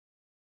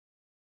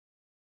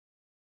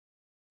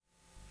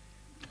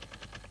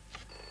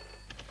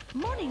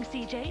Morning,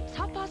 CJ. It's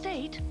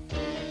 8:30.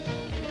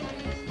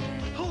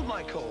 Hold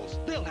my calls.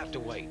 They'll have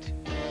to wait.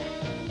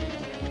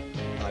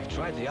 I've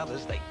tried the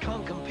others. They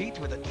can't compete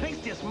with the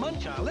tastiest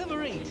munch I'll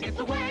ever eat. It's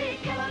the way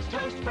Kellogg's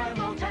toast, bread,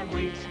 malt and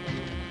wheat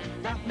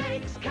that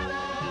makes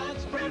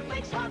Kellogg's bread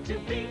makes hard to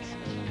beat.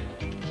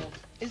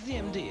 Is the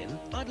MD in?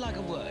 I'd like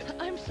a word.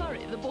 I'm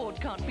sorry, the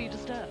board can't be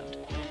disturbed.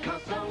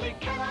 'Cause only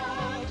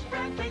Kellogg's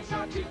bread bakes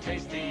are too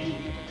tasty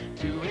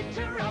to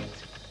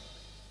interrupt.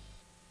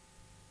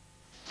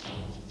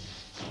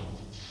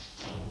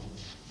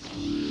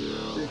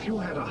 If you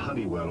had a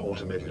Honeywell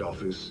automated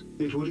office,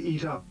 it would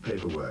eat up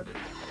paperwork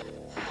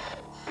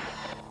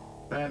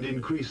and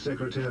increase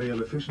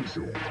secretarial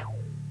efficiency.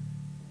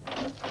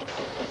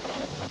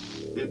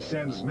 It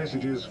sends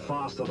messages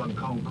faster than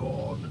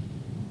Concorde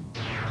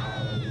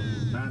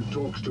and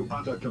talks to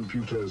other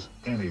computers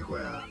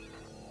anywhere.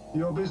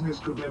 Your business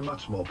could be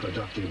much more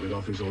productive with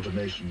office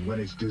automation when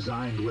it's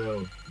designed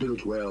well,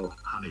 built well,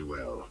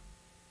 Honeywell.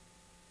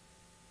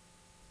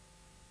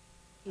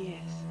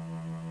 Yes.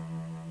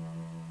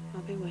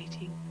 I'll be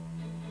waiting.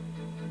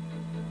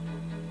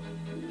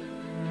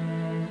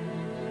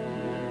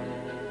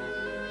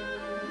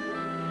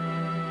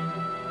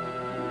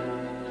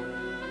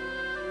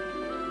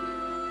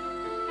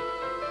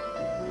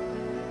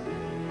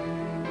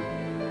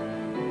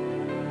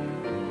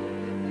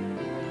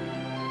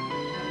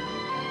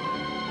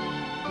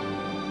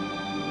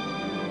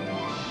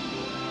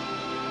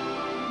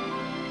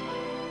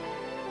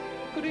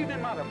 Good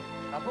evening, madam.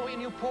 I brought you a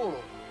new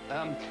polo.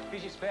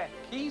 Here's your spare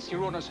keys,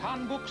 your owner's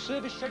handbook,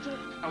 service schedule,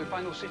 and we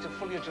find those seats are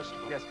fully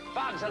adjustable. Yes,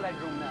 bags of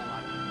legroom there,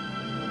 madam.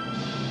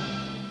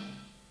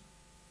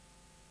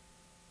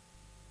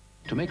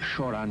 To make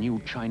sure our new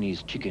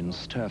Chinese chicken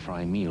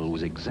stir-fry meal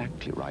was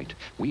exactly right,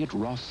 we at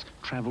Ross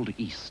travelled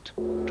east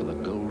to the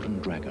Golden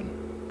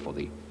Dragon for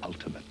the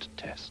ultimate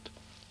test.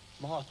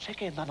 More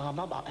chicken than our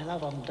number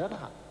 11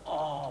 dinner.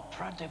 Oh,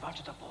 plenty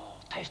vegetable,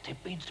 tasty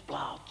bean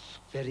sprouts.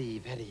 Very,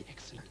 very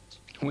excellent.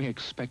 We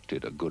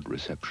expected a good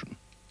reception.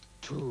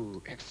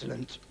 Too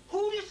excellent.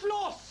 Holy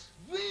floss!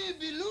 We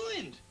be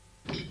ruined!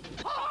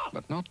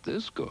 But not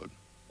this good.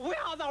 We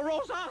are the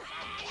Rosa!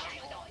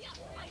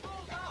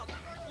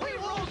 We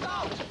rose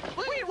out!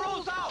 We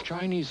rose out!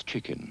 Chinese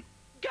chicken.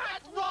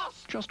 Get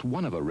Ross! Just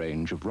one of a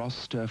range of Ross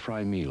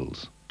stir-fry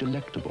meals.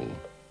 Delectable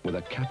with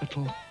a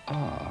capital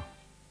R.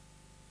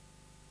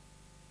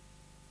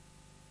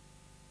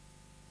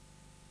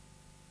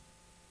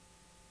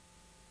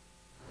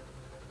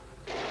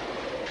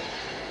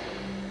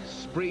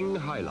 Spring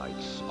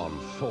highlights on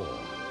 4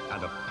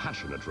 and a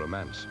passionate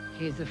romance.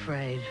 He's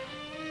afraid.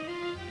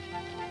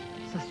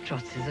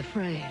 Zastrozzi's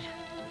afraid.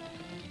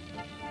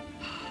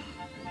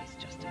 He's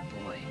just a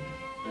boy.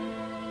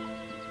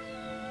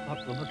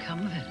 What will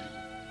become of him?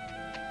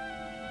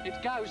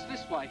 It goes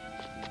this way.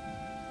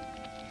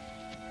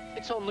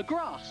 It's on the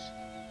grass.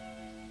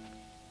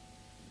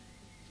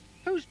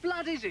 Whose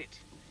blood is it?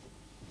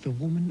 The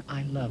woman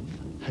I love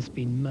has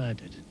been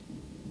murdered.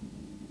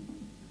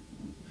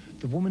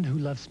 The woman who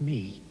loves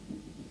me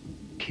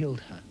killed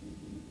her.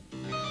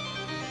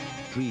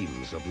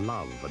 Dreams of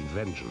love and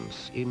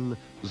vengeance in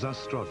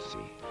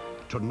Zastrozzi.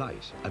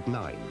 Tonight at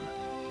 9.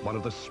 One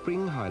of the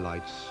spring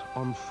highlights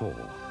on 4.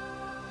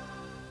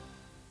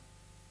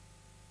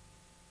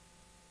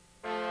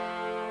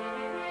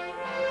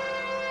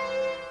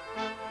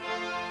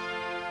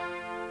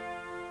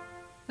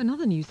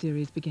 Another new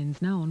series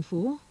begins now on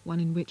 4, one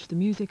in which the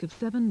music of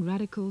 7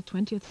 radical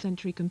 20th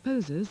century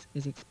composers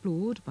is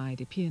explored by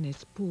the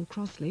pianist Paul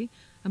Crossley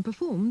and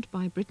performed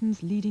by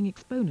Britain's leading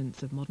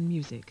exponents of modern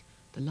music,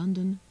 the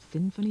London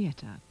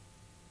Sinfonietta.